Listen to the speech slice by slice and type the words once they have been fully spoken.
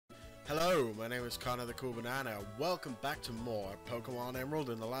Hello, my name is Connor the Cool Banana. Welcome back to more Pokemon Emerald.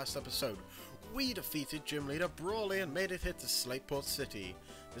 In the last episode, we defeated Gym Leader Brawly and made it hit to Slatports City.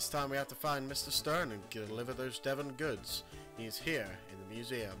 This time we have to find Mr. Stern and deliver those Devon goods. He is here in the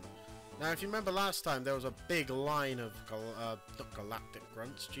museum. Now, if you remember last time, there was a big line of not galactic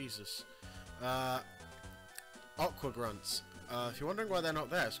grunts, Jesus. Aqua grunts. If you're wondering why they're not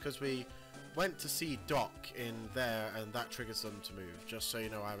there, it's because we went to see Doc in there and that triggers them to move. Just so you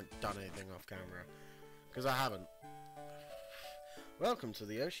know, I haven't done anything off camera. Because I haven't. Welcome to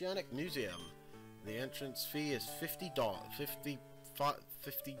the Oceanic Museum. The entrance fee is $50. 50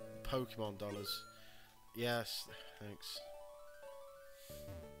 Pokemon dollars. Yes, thanks.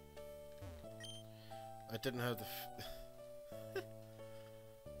 I didn't have the...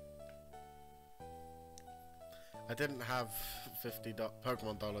 I didn't have $50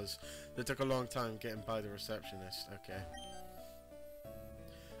 Pokemon dollars. They took a long time getting by the receptionist. Okay.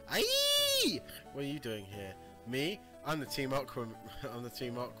 Aye! What are you doing here? Me? I'm the Team Aqua. I'm the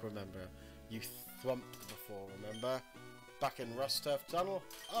Team Aqua member. You thumped before, remember? Back in Rust Turf Tunnel.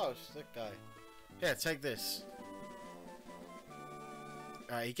 Oh, it's that guy. Here, take this.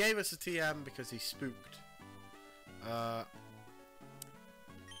 He gave us a TM because he spooked.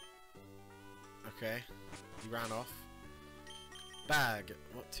 Okay. He ran off. Bag.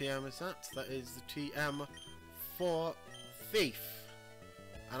 What TM is that? That is the TM for Thief.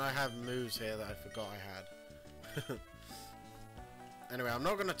 And I have moves here that I forgot I had. Anyway, I'm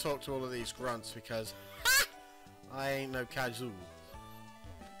not going to talk to all of these grunts because I ain't no casual.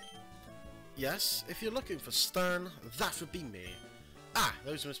 Yes, if you're looking for Stern, that would be me. Ah,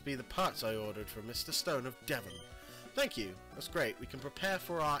 those must be the parts I ordered from Mr. Stone of Devon. Thank you. That's great. We can prepare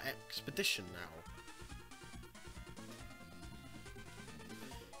for our expedition now.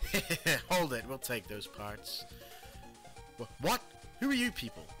 Hold it, we'll take those parts. What? Who are you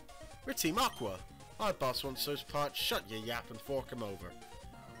people? We're Team Aqua. Our boss wants those parts. Shut your yap and fork him over.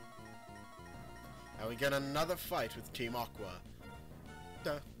 Now we get another fight with Team Aqua.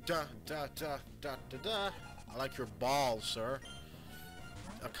 Da da da da da da da. I like your balls, sir.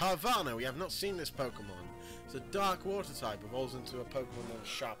 A Carvana. We have not seen this Pokemon. It's a dark water type. Evolves into a Pokemon named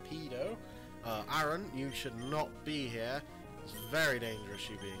Sharpedo. Aaron, you should not be here. It's very dangerous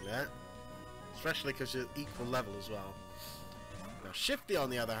you being there. Especially because you're equal level as well. Now Shifty, on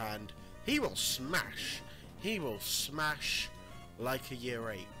the other hand, he will smash. He will smash like a year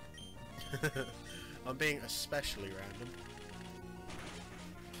 8. I'm being especially random.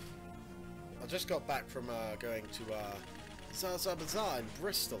 I just got back from going to Zaza Bazaar in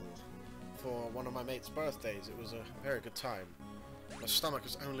Bristol for one of my mate's birthdays. It was a very good time. My stomach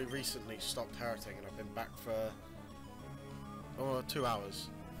has only recently stopped hurting and I've been back for 2 hours.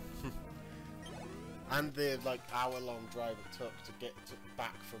 And the hour-long drive it took to get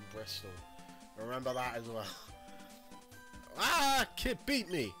back from Bristol. I remember that as well. Ah! Kid beat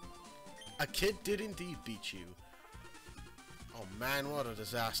me! A kid did indeed beat you. Oh man, what a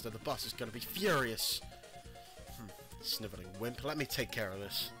disaster. The boss is going to be furious. Sniveling wimp, let me take care of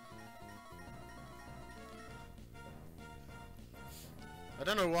this. I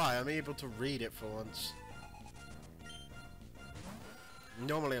don't know why, I'm able to read it for once.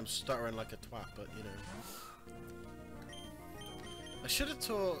 Normally I'm stuttering like a twat, but you know. I should have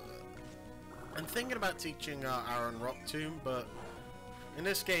taught... I'm thinking about teaching Aaron Rock Tomb, but in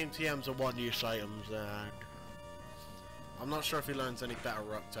this game TMs are one-use items, and I'm not sure if he learns any better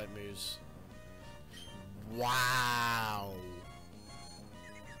Rock type moves. Wow!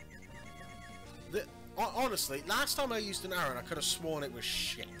 Honestly, last time I used an Aaron, I could have sworn it was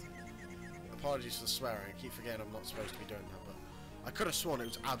shit. Apologies for swearing, I keep forgetting I'm not supposed to be doing that, but I could have sworn it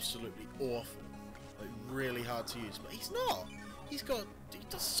was absolutely awful. Like, really hard to use, but he's not! He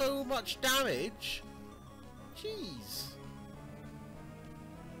does so much damage! Jeez!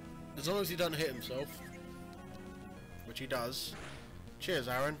 As long as he doesn't hit himself. Which he does. Cheers,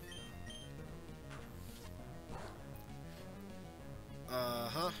 Aaron.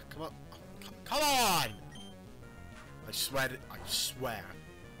 Come on. Come on! I swear.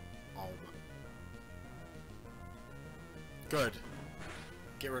 Oh my. Good.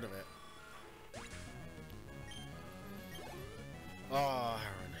 Get rid of it. Oh,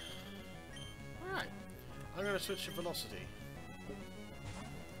 Aaron. Alright. I'm going to switch to velocity.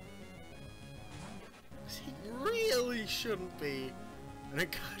 He really shouldn't be an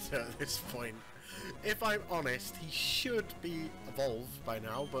encounter at this point. If I'm honest, he should be evolved by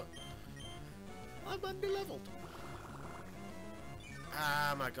now, but I'm under-leveled.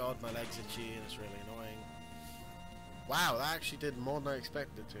 Ah, my god, my legs itchy and it's really annoying. Wow, that actually did more than I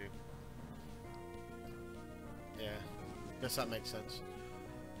expected it to. Yeah, guess that makes sense.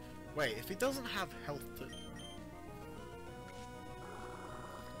 Wait, if he doesn't have health to...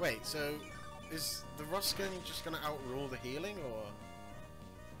 Wait, so is the Ruskin just gonna outrule the healing, or...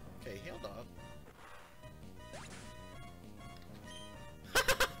 Okay, healed up.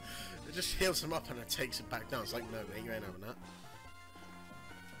 It just heals him up and it takes it back down. It's like, no mate, you ain't having that.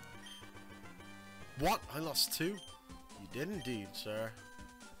 What? I lost 2? You did indeed, sir.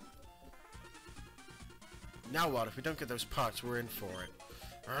 Now what? If we don't get those parts, we're in for it.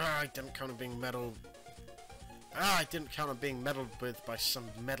 I didn't count on being meddled. I didn't count on being meddled with by some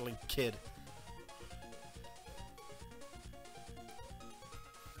meddling kid.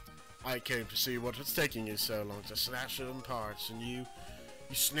 I came to see what was taking you so long to snatch them parts, and you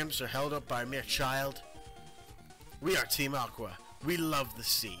snimps are held up by a mere child. We are Team Aqua. We love the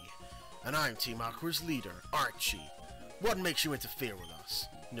sea. And I'm Team Aqua's leader, Archie. What makes you interfere with us?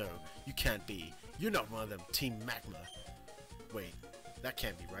 No, you can't be. You're not one of them Team Magma. Wait, that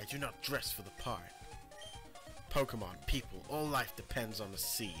can't be right. You're not dressed for the part. Pokemon, people, all life depends on the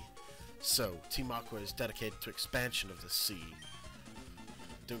sea. So, Team Aqua is dedicated to expansion of the sea.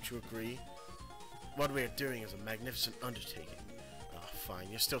 Don't you agree? What we are doing is a magnificent undertaking. Ah, fine,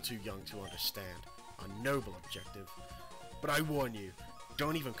 you're still too young to understand. A noble objective. But I warn you,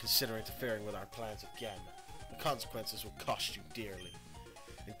 don't even consider interfering with our plans again. The consequences will cost you dearly.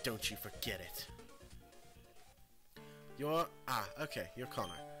 And don't you forget it. You're... okay, you're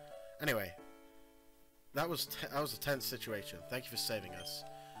Connor. Anyway, that was a tense situation. Thank you for saving us.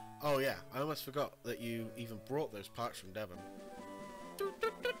 Oh yeah, I almost forgot that you even brought those parts from Devon.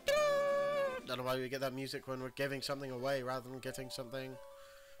 Don't know why we get that music when we're giving something away rather than getting something.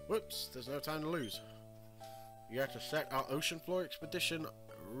 Whoops, there's no time to lose. You have to set our ocean floor expedition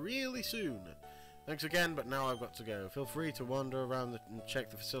really soon. Thanks again, but now I've got to go. Feel free to wander around and check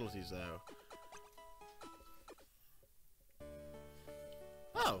the facilities though.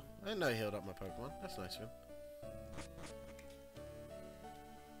 Oh, I didn't know he healed up my Pokemon. That's nice of him.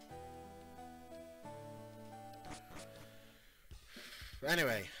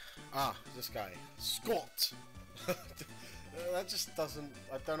 Anyway, this guy. Scott! That just doesn't...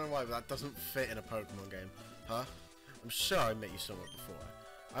 I don't know why, but that doesn't fit in a Pokemon game. Huh? I'm sure I met you somewhere before.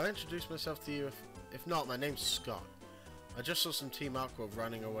 I'll introduce myself to you if not, my name's Scott. I just saw some Team Aqua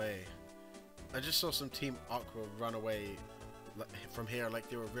running away. From here like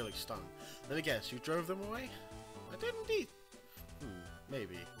they were really stung. Let me guess, you drove them away? I did indeed.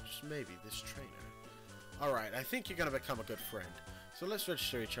 Maybe. Just maybe, this trainer. Alright, I think you're gonna become a good friend. So let's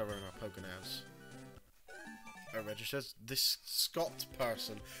register each other in our Pokénavs. It registers this Scott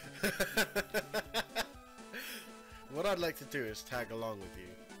person. What I'd like to do is tag along with you.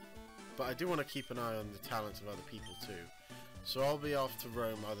 But I do want to keep an eye on the talents of other people too. So I'll be off to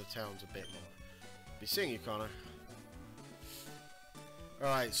roam other towns a bit more. Be seeing you, Connor.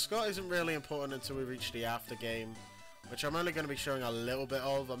 Alright, Scott isn't really important until we reach the after game, which I'm only going to be showing a little bit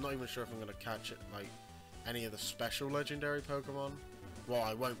of. I'm not even sure if I'm going to catch it, like, any of the special legendary Pokemon. Well,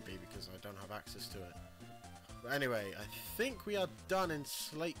 I won't be because I don't have access to it. But anyway, I think we are done in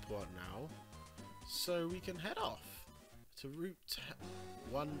Slateport now, so we can head off to Route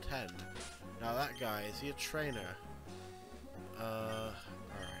 110. Now that guy, is he a trainer? Alright,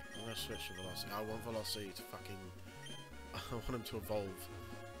 I'm going to switch to Velocity. I want Velocity to fucking... I want him to evolve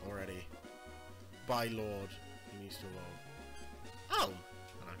already. By Lord, he needs to evolve. Oh!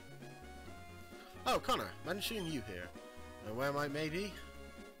 Hello. Oh, Connor, imagine seeing you here. And where might maybe?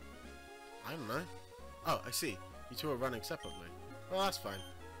 I don't know. Oh, I see. You two are running separately. Well, that's fine.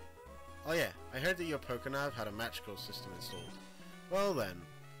 Oh yeah, I heard that your Pokénav had a match call system installed. Well then,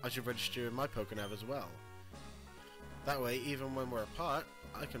 I should register in my Pokénav as well. That way, even when we're apart,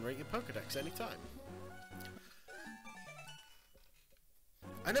 I can rate your Pokédex anytime.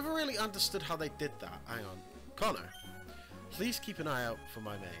 I never really understood how they did that. Hang on. Connor, please keep an eye out for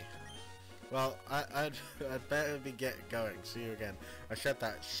my May. Well, I'd better be going. See you again. I said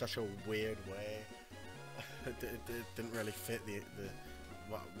that in such a weird way. it didn't really fit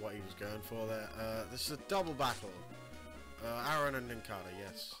what he was going for there. This is a double battle. Aaron and Ninkata,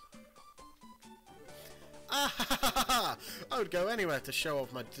 yes. I would go anywhere to show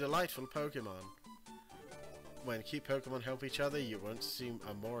off my delightful Pokemon. When cute Pokemon help each other, you won't see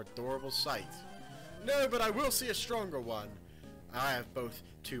a more adorable sight. No, but I will see a stronger one. I have both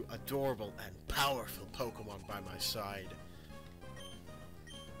two adorable and powerful Pokemon by my side.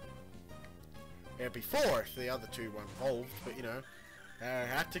 It'd be four if the other two were involved, but you know,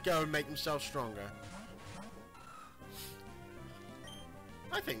 had to go and make themselves stronger.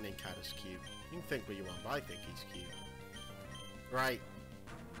 I think Ninkata's cute. You can think what you want, but I think he's cute. Right.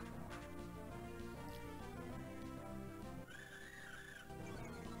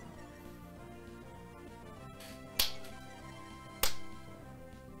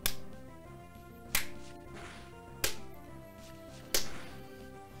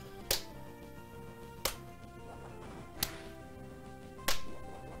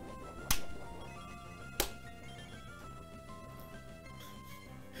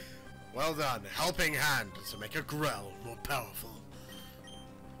 Well done. Helping hand to make a grell more powerful.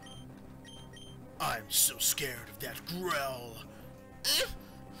 I'm so scared of that grell.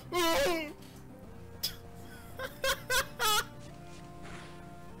 I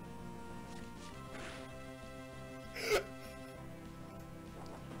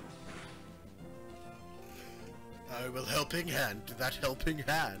will helping hand to that helping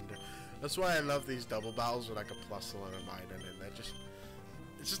hand. That's why I love these double battles with like a plusle and a minor, and they're just,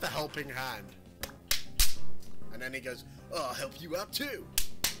 it's just a helping hand. And then he goes, oh, I'll help you out too.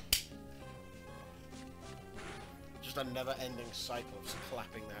 Just a never-ending cycle of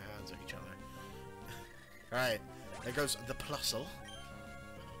clapping their hands at each other. Alright, there goes the plusle.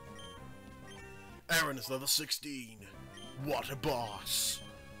 Aaron is level 16. What a boss.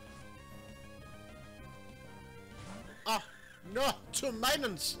 Ah, no, 2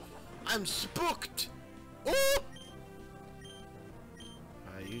 minons. I'm spooked. Oh!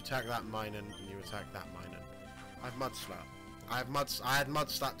 You attack that minen, and you attack that minen. I've mud slap. I had mud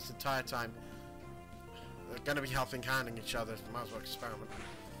slaps the entire time. They're gonna be helping handing each other. Might as well experiment.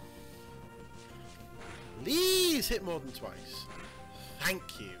 Please hit more than twice.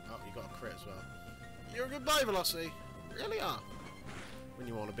 Thank you. Oh, you got a crit as well. You're a good buy velocity. Really are. When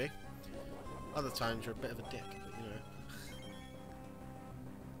you want to be. Other times you're a bit of a dick, but you know.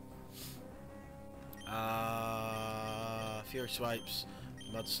 Fury swipes,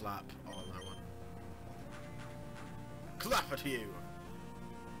 mud slap on that one. Clap at you.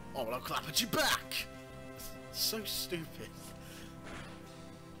 Oh, well, I'll clap at you back. So stupid.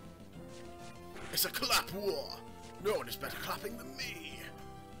 It's a clap war. No one is better clapping than me.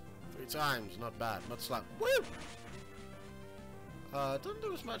 3 times, not bad. Mud slap. Woo! Doesn't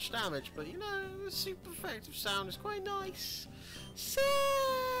do as much damage, but you know, the super effective sound is quite nice. So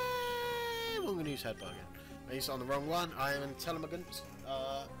I'm going to use headbutt again. I used it on the wrong one. I am intelligent.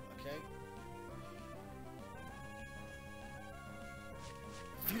 Okay.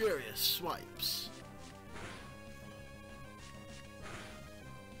 Furious swipes.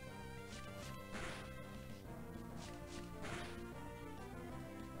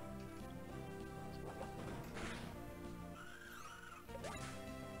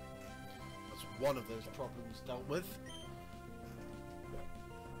 One of those problems dealt with.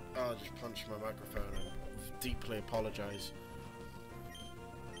 Oh, I just punched my microphone and deeply apologise.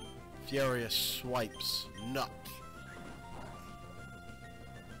 Furious swipes. Nut.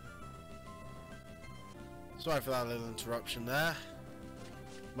 Sorry for that little interruption there.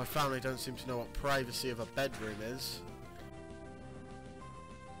 My family don't seem to know what privacy of a bedroom is.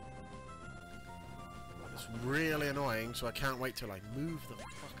 It's really annoying, so I can't wait till I move the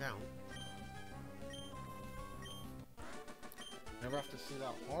fuck out. Never have to see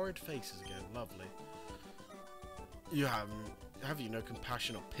that horrid faces again. Lovely. You have you no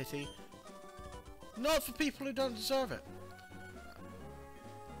compassion or pity? Not for people who don't deserve it.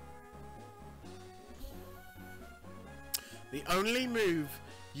 The only move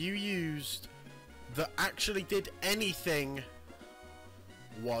you used that actually did anything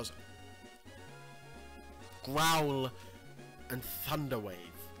was Growl and Thunder Wave.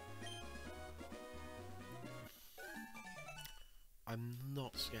 I'm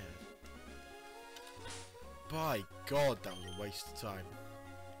not scared. By God, that was a waste of time.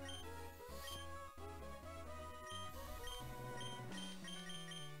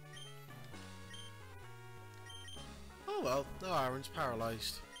 Oh well, no, Aaron's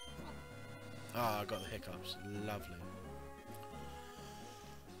paralysed. Ah, I got the hiccups. Lovely.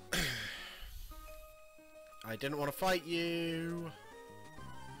 I didn't want to fight you.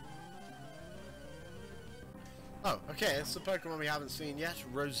 Oh, okay, it's the Pokemon we haven't seen yet.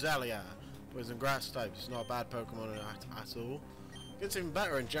 Roselia. Poison grass type. It's not a bad Pokemon at all. Gets even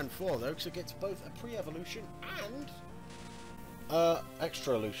better in Gen 4 though, because it gets both a pre-evolution and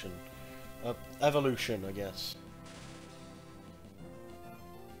extra evolution. Evolution, I guess.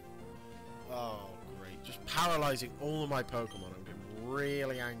 Oh, great. Just paralysing all of my Pokemon. I'm getting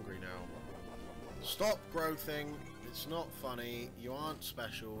really angry now. Stop growthing. It's not funny. You aren't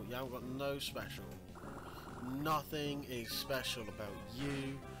special. You haven't got no special. Nothing is special about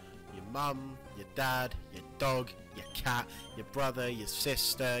you, your mum, your dad, your dog, your cat, your brother, your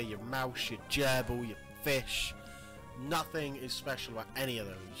sister, your mouse, your gerbil, your fish. Nothing is special about any of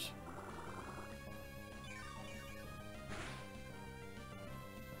those.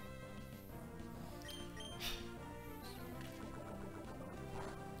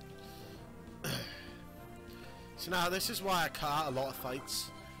 So now this is why I cut out a lot of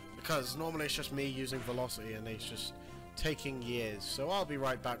fights, because normally it's just me using velocity and it's just taking years. So I'll be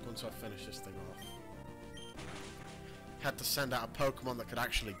right back once I finish this thing off. had to send out a Pokemon that could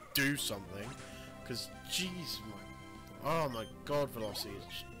actually do something. Because, jeez, oh my god, Velocity has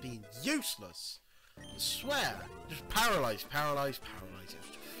just been useless. I swear. Just paralyzed.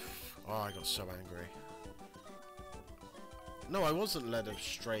 Oh, I got so angry. No, I wasn't led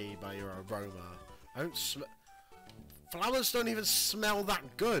astray by your aroma. I don't flowers don't even smell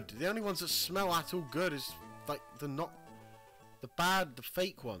that good. The only ones that smell at all good is, like, the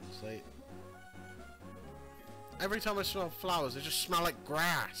fake ones. Every time I smell flowers, they just smell like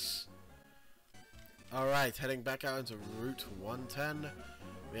grass. Alright, heading back out into Route 110.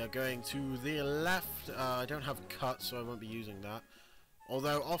 We are going to the left. I don't have cut, so I won't be using that.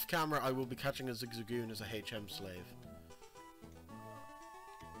 Although, off camera, I will be catching a Zigzagoon as a HM slave.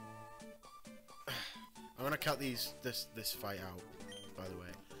 I'm gonna cut this fight out, by the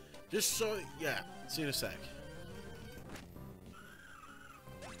way. Just so, yeah, see you in a sec.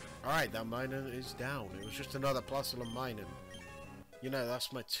 Alright, that Minun is down. It was just another Plusle Minun. You know,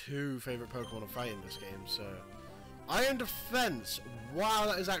 that's my 2 favourite Pokemon to fight in this game, so... Iron Defense! Wow,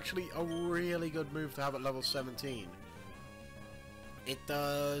 that is actually a really good move to have at level 17. It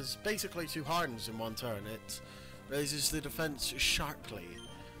does basically 2 hardens in one turn. It raises the defense sharply.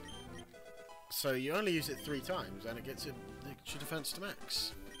 So you only use it 3 times, and it gets your defense to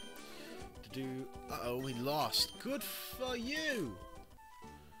max. Uh-oh, we lost. Good for you!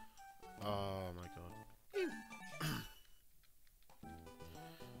 Oh my god.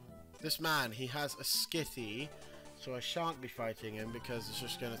 This man, he has a Skitty, so I shan't be fighting him because it's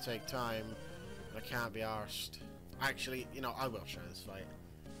just going to take time. And I can't be arsed. Actually, you know, I will try this fight.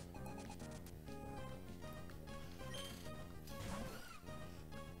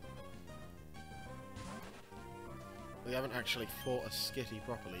 We haven't actually fought a Skitty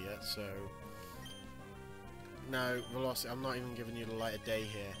properly yet, so... No, Velocity, I'm not even giving you the light of day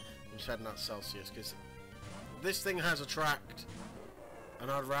here. I'm just heading out Celsius, because this thing has Attract,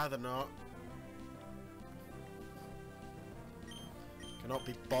 and I'd rather not. Cannot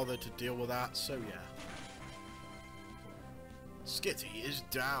be bothered to deal with that, so yeah. Skitty is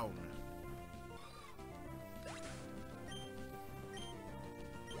down.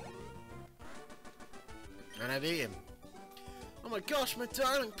 And I beat him. Oh my gosh, my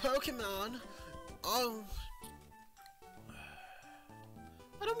darling Pokemon! Oh...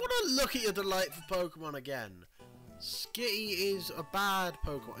 I don't want to look at your delightful Pokemon again. Skitty is a bad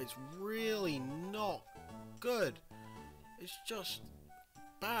Pokemon. It's really not good. It's just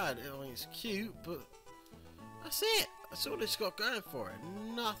bad. I mean, it's cute, but that's it. That's all it's got going for it.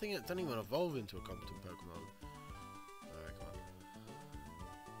 Nothing. It doesn't even evolve into a competent Pokemon. Alright, come on.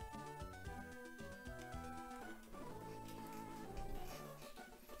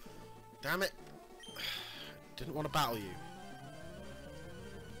 Damn it. Didn't want to battle you.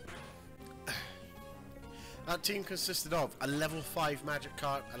 That team consisted of a level 5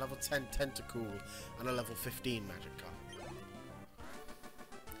 Magikarp, a level 10 Tentacool, and a level 15 Magikarp.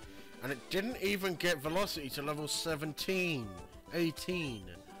 And it didn't even get Velocity to level 17, 18.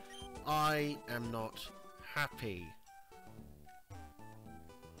 I am not happy.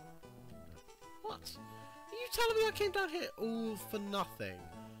 What? Are you telling me I came down here all for nothing?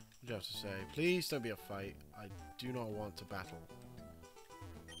 What do you have to say? Please don't be a fight. I do not want to battle.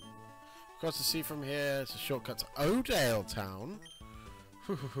 Across the sea from here, it's a shortcut to Odale Town.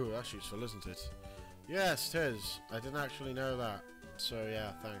 That's useful, isn't it? Yes, it is. I didn't actually know that. So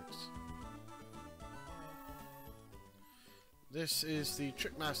yeah, thanks. This is the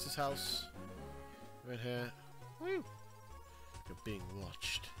Trickmaster's house. Right here. Woo! You're being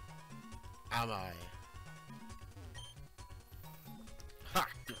watched. Am I? Ha!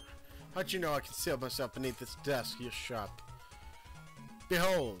 How'd you know I concealed myself beneath this desk? You're sharp.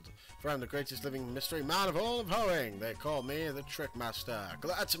 Behold! For I'm the greatest living mystery man of all of Hoenn. They call me the Trickmaster.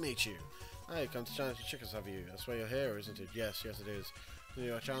 Glad to meet you. Hey, come to challenge the chickens, have you? That's why you're here, isn't it? Yes, yes it is.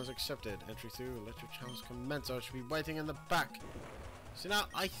 Your challenge accepted. Entry through. Let your challenge commence. I should be waiting in the back. So now,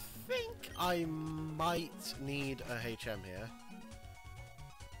 I think I might need a HM here.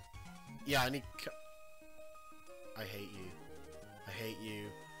 Yeah, I need... I hate you. I hate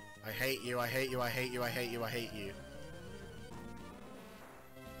you. I hate you. I hate you. I hate you. I hate you. I hate you.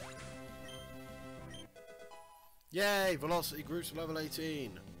 Yay! Velocity groups to level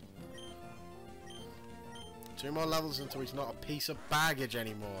 18. 2 more levels until he's not a piece of baggage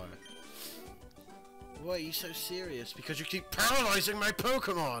anymore. Why are you so serious? Because you keep paralyzing my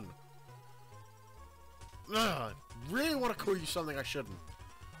Pokemon! Ugh, I really want to call you something I shouldn't.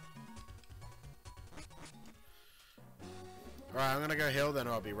 Alright, I'm gonna go heal then,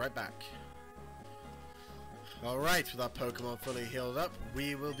 or I'll be right back. Alright, with our Pokemon fully healed up,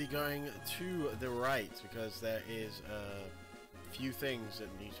 we will be going to the right because there is a few things that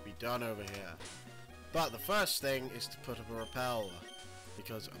need to be done over here. But the first thing is to put up a repel,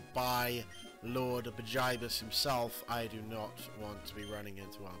 because by Lord Bajibus himself, I do not want to be running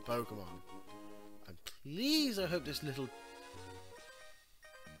into our Pokemon. And please, I hope this little...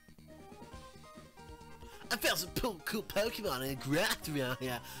 I found some cool Pokemon in the grass around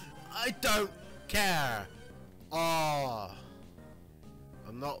here. I don't care. Oh,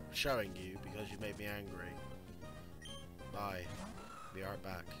 I'm not showing you because you made me angry. Bye. Be right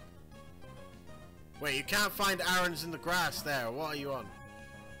back. Wait, you can't find Aaron's in the grass there. What are you on?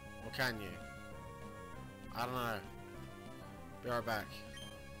 Or can you? I don't know. Be right back.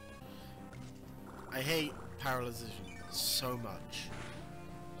 I hate paralyzation so much.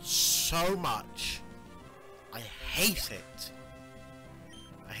 So much. I hate it.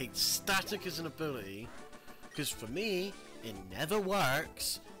 I hate static as an ability. Because for me, it never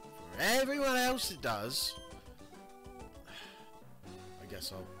works. For everyone else, it does. I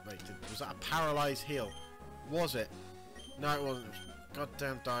guess I'll make it. Was that a paralyzed heal? Was it? No, it wasn't.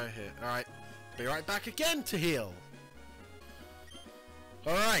 Goddamn dire hit. Alright. Be right back again to heal.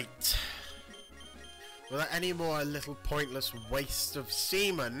 Alright. Without any more little pointless waste of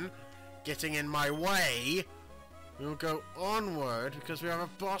semen getting in my way, we'll go onward because we have a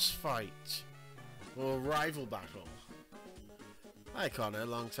boss fight. Or rival battle. Hi Connor,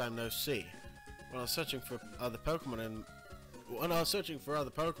 long time no see. When I was searching for other Pokemon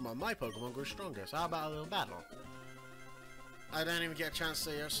my Pokemon grew stronger, so how about a little battle? I don't even get a chance to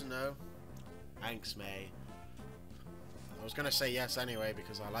say yes or no. Thanks, May. I was gonna say yes anyway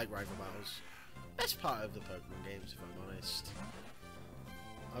because I like rival battles. Best part of the Pokemon games, if I'm honest.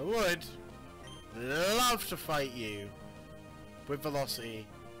 I would love to fight you with velocity.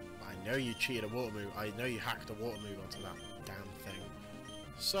 I know you cheated a water move. I know you hacked a water move onto that damn thing.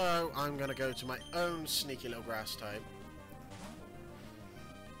 So, I'm going to go to my own sneaky little grass type.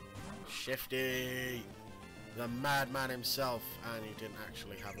 Shifty! The madman himself. And you didn't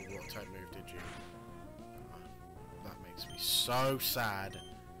actually have a water type move, did you? That makes me so sad.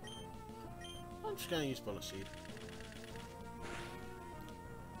 I'm just going to use Bullet Seed.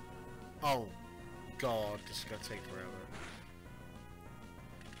 Oh, God. This is going to take forever.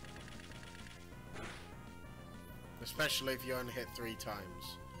 Especially if you only hit 3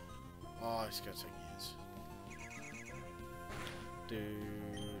 times. Oh, it's gonna take years.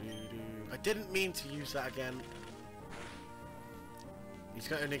 I didn't mean to use that again.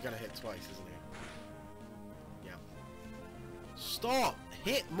 He's only gonna hit twice, isn't he? Yeah. Stop!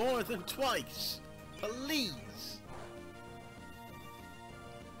 Hit more than twice! Please!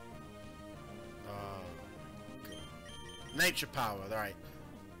 Oh, God. Nature power, alright.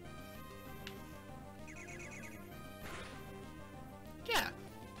 Yeah.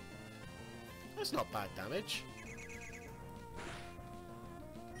 That's not bad damage.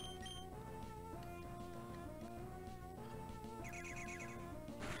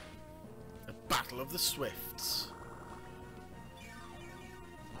 A battle of the Swifts.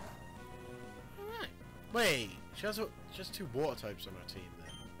 Alright. Wait, she has 2 water types on her team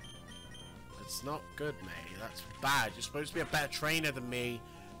then. That's not good, May. That's bad. You're supposed to be a better trainer than me,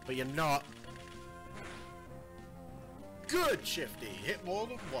 but you're not. Good, Shifty! Hit more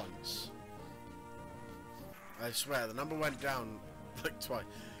than once. I swear, the number went down like twice.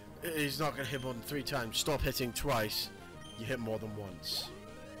 He's not going to hit more than 3 times. Stop hitting twice. You hit more than once.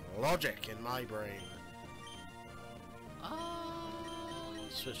 Logic in my brain.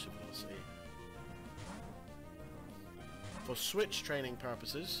 Switch to velocity. For switch training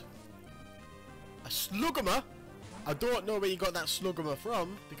purposes, a Slugma? I don't know where you got that Slugma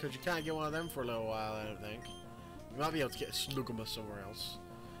from, because you can't get one of them for a little while, I don't think. You might be able to get a Slugma somewhere else.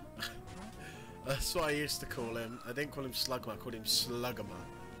 That's what I used to call him. I didn't call him Slugma, I called him Slugma.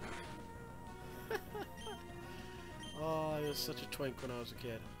 Oh, I was such a twink when I was a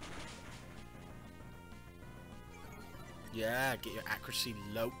kid. Yeah, get your accuracy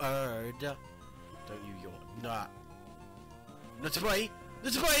lowered. Don't you yawn. Nah. Let's play!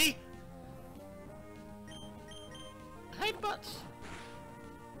 Let's play! Hey, butts!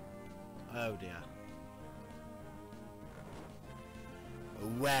 Oh dear.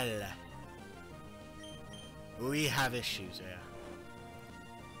 Well, we have issues here.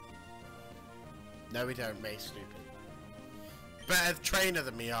 No, we don't, May, stupid. Better trainer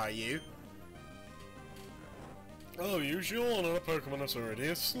than me, are you? Oh, use yawn on a Pokemon that's already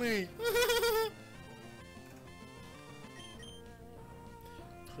asleep.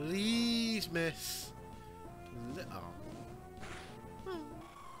 Please, miss. Oh.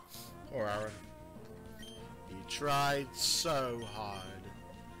 Poor Aaron. tried so hard,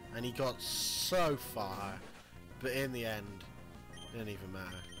 and he got so far, but in the end, it didn't even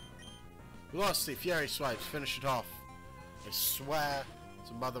matter. Velocity, Fury Swipes, finish it off. I swear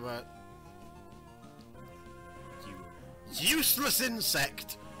to Mother Earth. You useless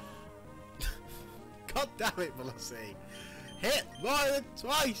insect! God damn it, Velocity. Hit more than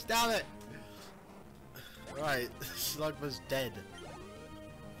twice, damn it! Right, Slugma's dead.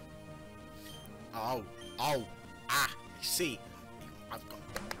 Oh, ah, I see. I've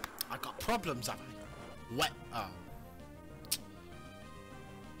got problems, have I? What? Oh.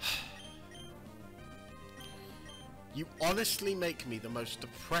 You honestly make me the most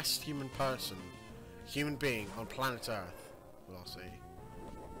depressed human being on planet Earth, Velocity.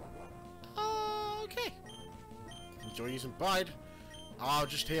 Okay. Enjoy using Bide. I'll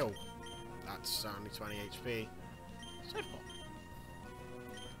just heal. That's only 20 HP. Simple.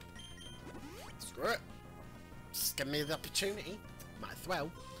 Screw it. Just give me the opportunity. Might as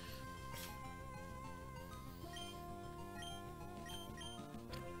well.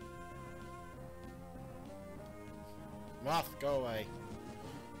 Moth, go away.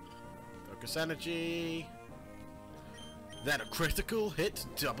 Focus energy. Then a critical hit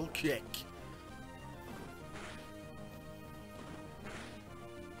double kick.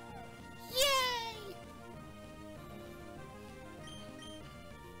 Yay!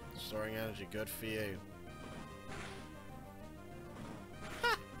 Storing energy, good for you.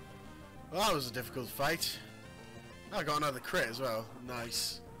 Ha! Well, that was a difficult fight. I got another crit as well.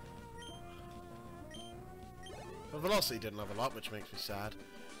 Nice. But Velocity didn't have a lot, which makes me sad.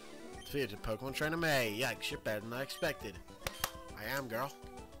 Defeated Pokemon Trainer May. Yikes, you're better than I expected. I am, girl.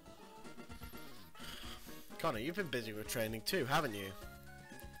 Connor, you've been busy with training too, haven't you?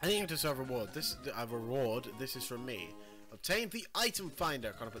 I think you deserve a reward. This is from me. Obtain the item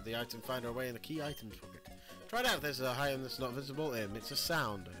finder. Connor put the item finder away in the key items pocket. Try it out. There's a item that's not visible in. It's a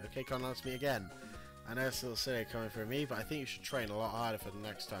sound. Okay, Connor, ask me again. I know it's a little silly coming from me, but I think you should train a lot harder for the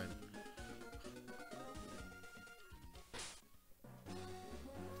next time.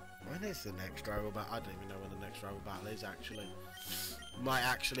 When is the next rival battle? I don't even know when the next rival battle is, actually. Might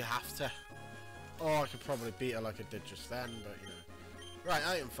actually have to. Or I could probably beat her like I did just then, but you know. Right,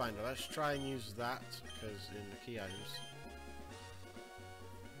 item finder. Let's try and use that, because in the key items.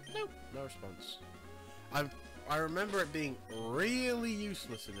 Nope, no response. I remember it being really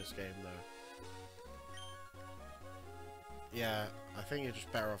useless in this game, though. Yeah, I think you're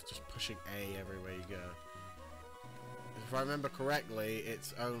just better off just pushing A everywhere you go. If I remember correctly,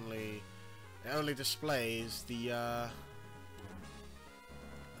 it only displays the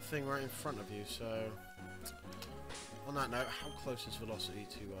thing right in front of you. So, on that note, how close is Velocity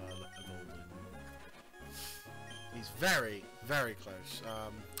to evolving? He's very, very close.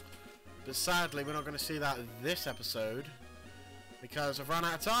 But sadly, we're not going to see that this episode because I've run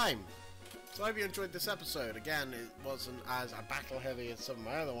out of time. So I hope you enjoyed this episode. Again, it wasn't as battle heavy as some of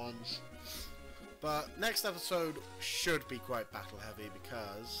my other ones. But next episode should be quite battle heavy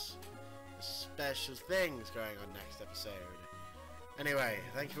because there's special things going on next episode. Anyway,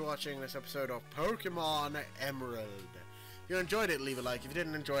 thank you for watching this episode of Pokemon Emerald. If you enjoyed it, leave a like. If you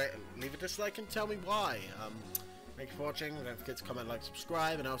didn't enjoy it, leave a dislike and tell me why. Thank you for watching. Don't forget to comment, like,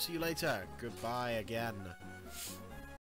 subscribe, and I'll see you later. Goodbye again.